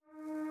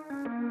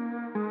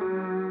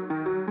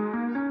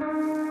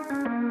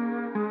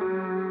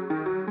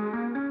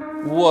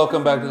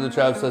Welcome back to the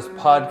Travcess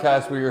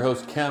podcast. We're your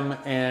hosts, Kim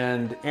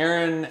and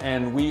Aaron,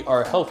 and we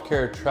are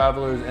healthcare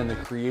travelers and the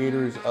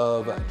creators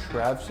of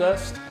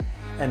Travcess.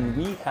 And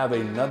we have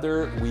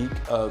another week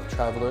of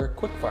Traveler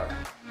Quickfire.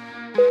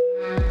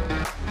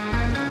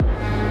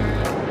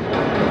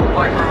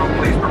 Flight crew,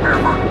 please prepare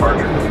for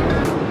departure.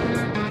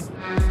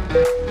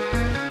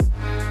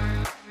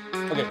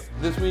 Okay,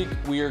 this week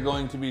we are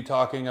going to be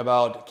talking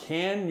about,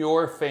 can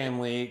your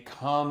family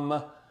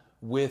come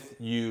with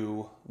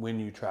you when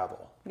you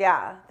travel?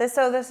 Yeah, this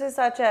is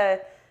such a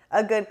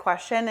good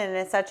question, and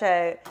it's such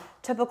a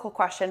typical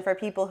question for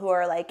people who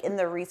are like in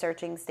the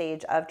researching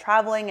stage of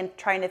traveling and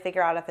trying to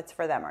figure out if it's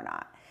for them or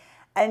not.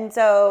 And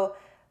so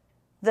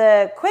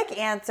the quick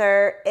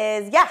answer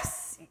is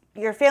yes,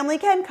 your family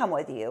can come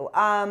with you.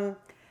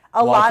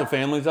 Lots of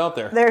families out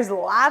there. There's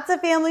lots of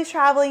families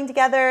traveling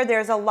together.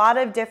 There's a lot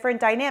of different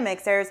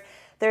dynamics.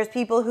 There's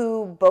people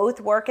who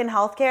both work in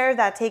healthcare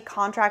that take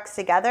contracts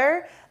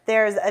together.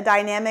 There's a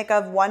dynamic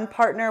of one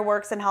partner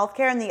works in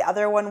healthcare and the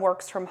other one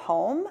works from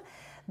home.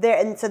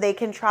 And so they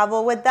can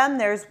travel with them.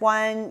 There's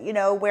one,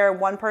 where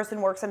one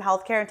person works in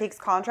healthcare and takes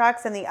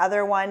contracts, and the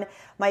other one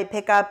might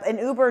pick up an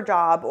Uber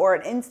job or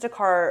an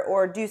Instacart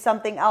or do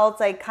something else,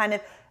 like kind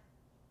of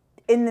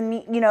in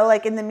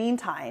the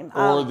meantime.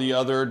 Or the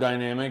other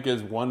dynamic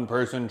is one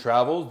person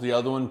travels, the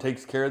other one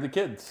takes care of the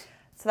kids.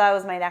 So that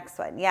was my next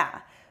one.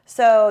 Yeah.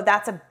 So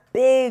that's a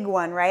big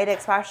one, right?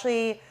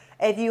 Especially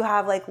if you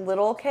have like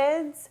little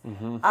kids,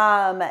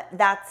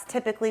 that's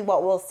typically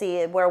what we'll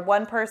see, where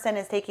one person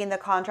is taking the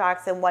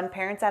contracts and one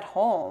parent's at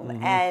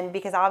home. And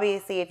because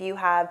obviously if you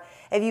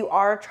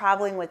are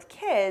traveling with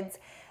kids,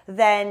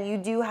 then you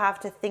do have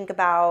to think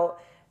about,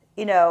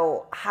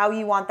 how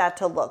you want that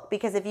to look.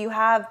 Because if you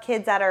have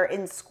kids that are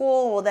in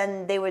school, well,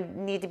 then they would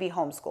need to be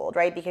homeschooled,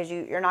 right? Because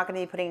you're not going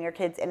to be putting your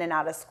kids in and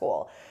out of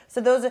school.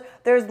 So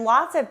there's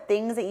lots of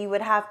things that you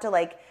would have to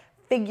like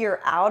figure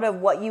out of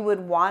what you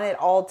would want it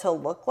all to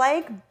look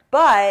like.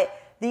 But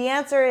the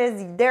answer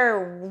is there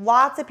are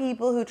lots of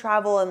people who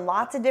travel in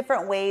lots of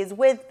different ways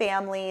with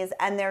families,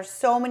 and there's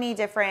so many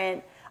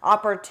different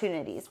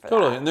opportunities for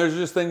Totally. that. And there's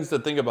just things to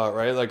think about,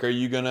 right? Like, are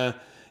you going to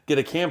get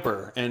a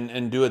camper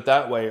and do it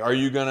that way? Are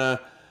you going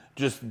to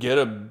just get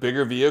a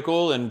bigger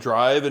vehicle and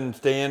drive and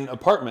stay in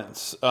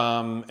apartments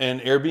and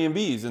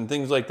Airbnbs and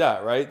things like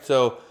that, right?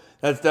 So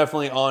that's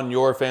definitely on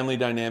your family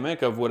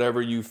dynamic of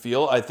whatever you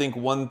feel. I think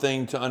one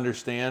thing to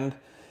understand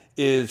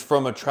is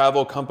from a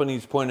travel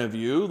company's point of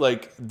view,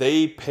 like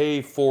they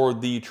pay for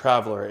the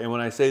traveler. And when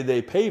I say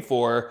they pay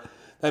for,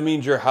 that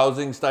means your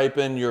housing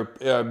stipend, your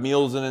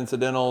meals and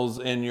incidentals,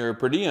 and your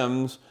per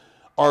diems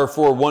are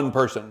for one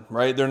person,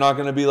 right? They're not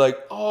going to be like,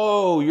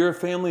 oh, you're a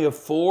family of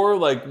 4,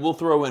 like we'll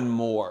throw in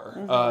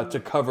more to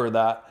cover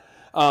that.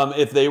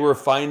 If they were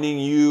finding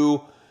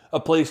you a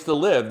place to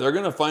live, they're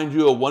going to find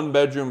you a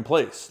 1-bedroom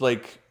place,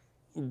 like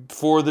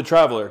for the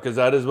traveler, because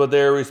that is what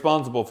they're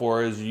responsible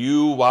for, is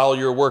you while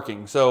you're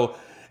working. So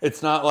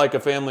it's not like a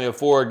family of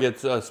 4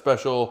 gets a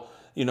special,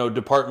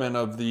 department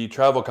of the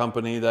travel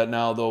company that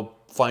now they'll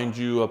find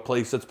you a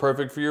place that's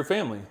perfect for your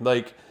family.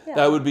 Like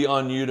that would be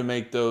on you to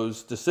make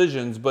those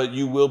decisions, but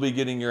you will be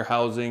getting your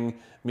housing,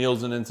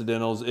 meals and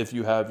incidentals if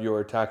you have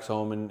your tax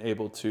home and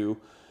able to,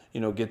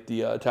 get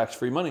the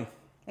tax-free money.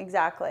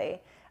 Exactly.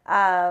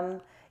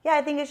 Yeah,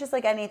 I think it's just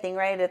like anything,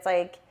 right? It's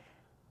like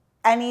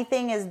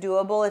anything is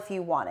doable if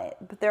you want it,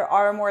 but there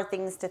are more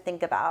things to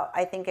think about.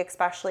 I think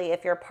especially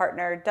if your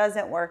partner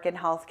doesn't work in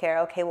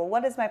healthcare, okay, well,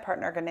 what is my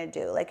partner going to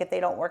do? Like if they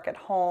don't work at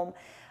home.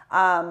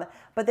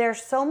 But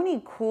there's so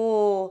many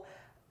cool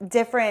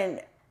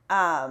different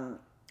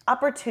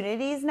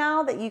opportunities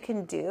now that you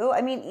can do.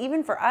 I mean,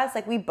 even for us,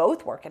 like we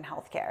both work in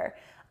healthcare.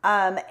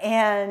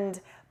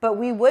 But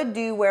we would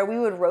do where we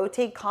would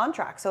rotate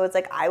contracts. So it's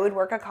like I would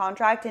work a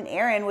contract and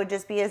Aaron would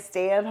just be a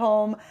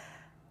stay-at-home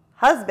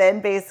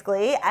husband,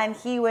 basically, and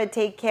he would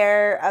take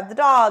care of the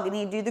dog and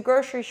he'd do the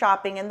grocery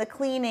shopping and the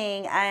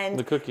cleaning and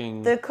the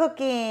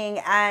cooking.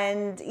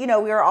 And, we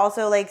were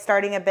also like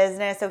starting a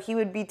business, so he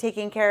would be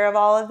taking care of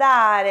all of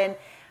that.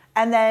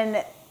 And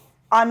then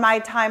on my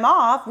time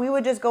off, we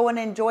would just go and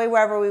enjoy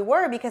wherever we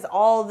were because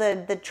all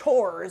the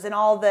chores and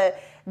all the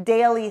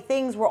daily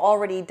things were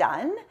already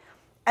done.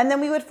 And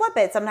then we would flip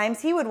it. Sometimes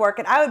he would work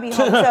and I would be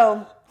home.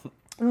 So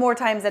more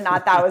times than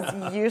not, that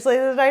was usually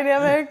the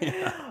dynamic.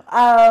 Yeah.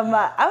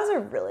 I was a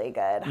really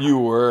good. You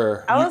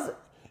were.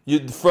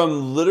 You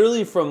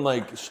from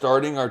like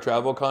starting our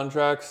travel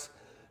contracts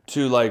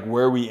to like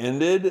where we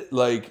ended,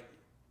 like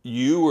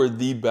you were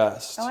the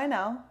best. Oh, I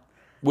know.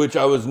 Which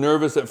I was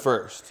nervous at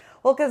first.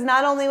 Well, because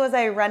not only was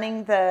I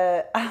running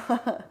the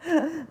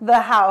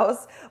the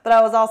house, but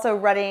I was also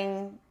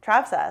running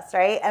Travcess,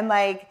 right? And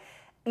like,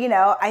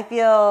 I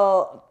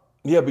feel.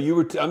 Yeah, but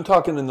I'm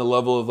talking in the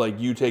level of like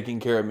you taking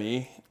care of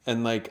me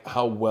and like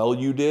how well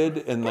you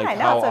did and like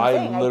how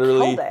I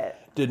literally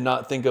did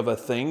not think of a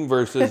thing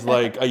versus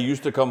like I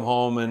used to come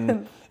home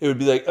and it would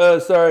be like, oh,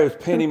 sorry,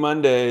 it's Panty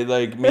Monday,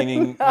 like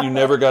meaning you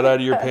never got out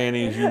of your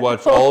panties. You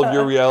watched all of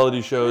your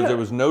reality shows. There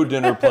was no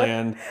dinner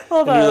planned.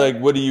 And you're like,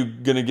 what are you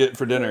going to get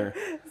for dinner?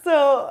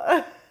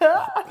 So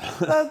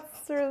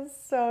That's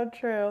so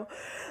true.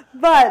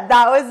 But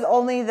that was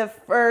only the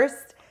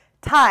first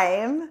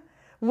time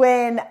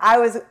when I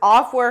was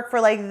off work for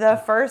like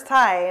the first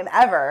time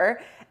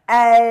ever.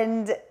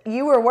 And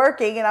you were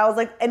working, and I was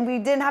like, and we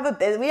didn't have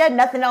we had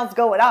nothing else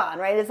going on,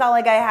 right? It's not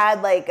like I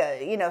had like,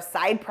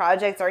 side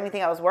projects or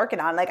anything I was working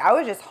on. Like, I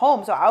was just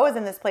home. So I was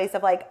in this place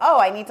of like, oh,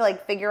 I need to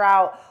like figure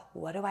out,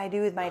 what do I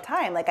do with my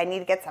time? Like, I need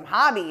to get some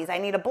hobbies. I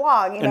need a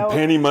blog, And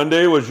Panty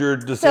Monday was your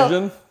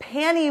decision? So,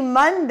 Panty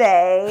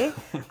Monday,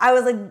 I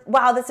was like,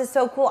 wow, this is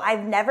so cool.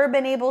 I've never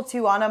been able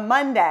to, on a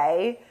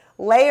Monday,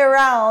 lay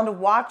around,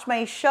 watch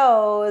my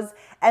shows,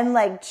 and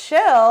like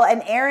chill.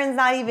 And Aaron's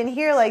not even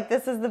here. Like,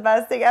 this is the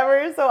best thing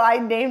ever. So I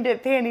named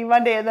it Panty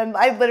Monday. And then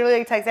I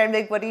literally texted him,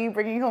 like, what are you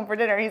bringing home for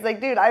dinner? He's like,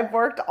 dude, I've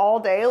worked all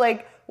day.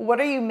 Like, what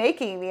are you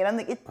making me? And I'm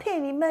like, it's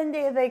Panty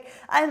Monday. Like,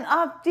 I'm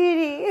off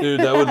duty.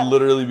 Dude, that would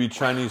literally be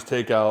Chinese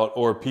takeout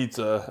or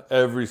pizza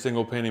every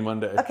single Panty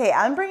Monday. Okay,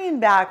 I'm bringing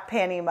back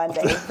Panty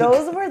Monday.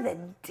 Those were the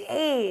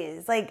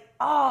days. Like,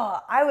 oh,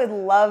 I would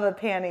love a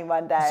Panty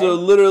Monday. So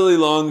literally,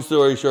 long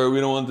story short,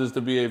 we don't want this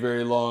to be a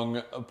very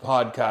long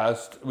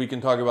podcast. We can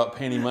talk about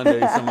Panty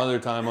Monday some other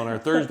time on our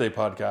Thursday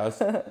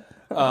podcast.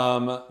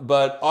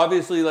 But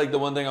obviously, like, the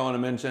one thing I want to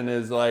mention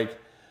is like,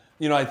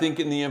 I think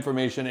in the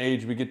information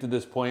age, we get to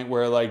this point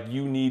where like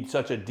you need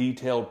such a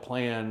detailed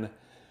plan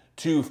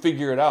to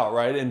figure it out,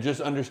 right? And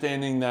just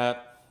understanding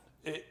that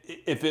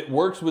if it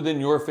works within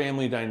your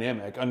family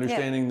dynamic,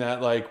 understanding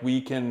that like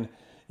you can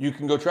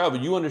go travel,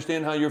 you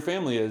understand how your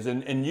family is,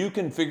 and you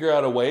can figure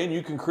out a way and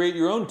you can create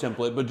your own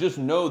template, but just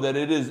know that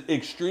it is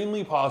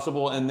extremely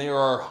possible and there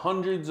are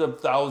hundreds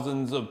of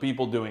thousands of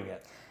people doing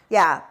it.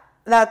 Yeah.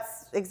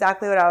 That's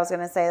exactly what I was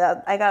going to say.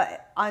 That I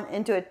got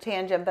into a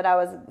tangent, but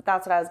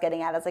that's what I was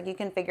getting at. It's like you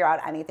can figure out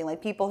anything.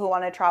 Like people who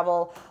want to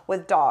travel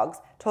with dogs,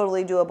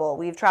 totally doable.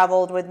 We've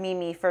traveled with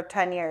Mimi for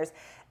 10 years.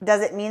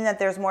 Does it mean that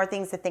there's more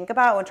things to think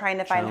about when trying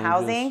to find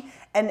housing?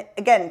 And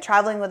again,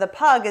 traveling with a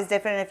pug is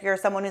different if you're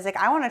someone who's like,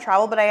 I want to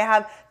travel, but I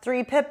have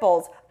 3 pit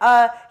bulls.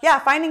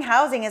 Finding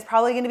housing is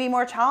probably going to be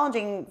more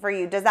challenging for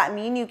you. Does that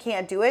mean you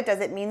can't do it? Does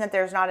it mean that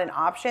there's not an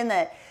option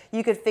that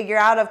you could figure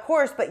out? Of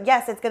course, but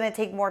yes, it's going to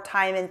take more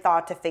time and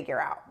thought to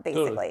figure out,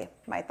 basically.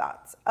 My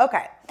thoughts.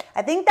 Okay.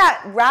 I think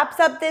that wraps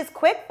up this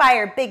quick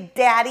fire, Big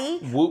Daddy.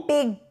 Whoop.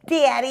 Big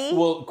Daddy.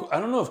 Well, I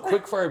don't know if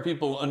quickfire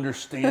people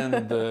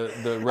understand the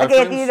reference.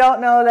 Okay, if you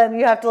don't know, then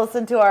you have to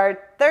listen to our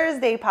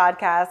Thursday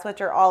podcast, which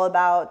are all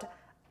about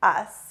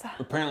us.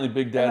 Apparently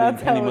Big Daddy and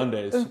Penny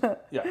Mondays.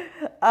 Yeah.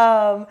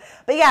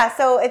 But yeah,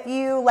 so if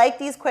you like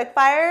these quick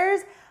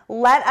fires,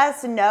 let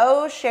us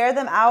know. Share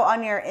them out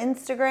on your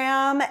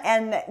Instagram,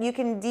 and you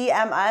can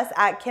DM us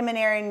at Kim and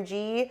Aaron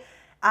G.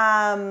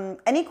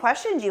 Any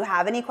questions you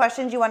have, any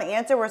questions you want to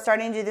answer. We're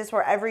starting to do this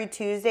where every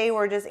Tuesday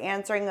we're just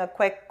answering a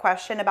quick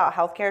question about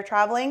healthcare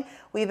traveling.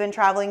 We've been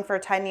traveling for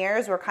 10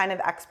 years. We're kind of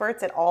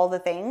experts at all the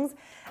things.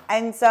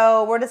 And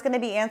so we're just going to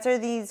be answering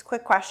these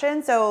quick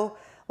questions. So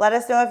let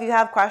us know if you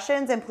have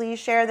questions, and please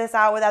share this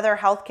out with other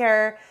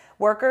healthcare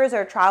workers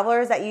or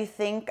travelers that you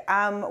think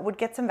would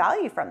get some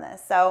value from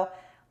this. So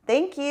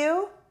thank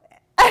you.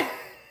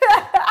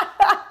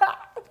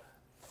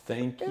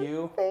 Thank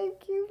you. Thank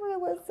you for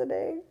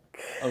listening.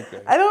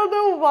 Okay. I don't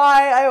know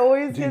why I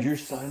always Dude, get your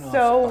sign-offs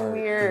so are-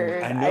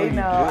 weird. I know you do.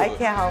 I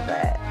can't help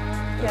it.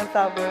 Can't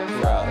stop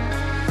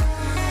it.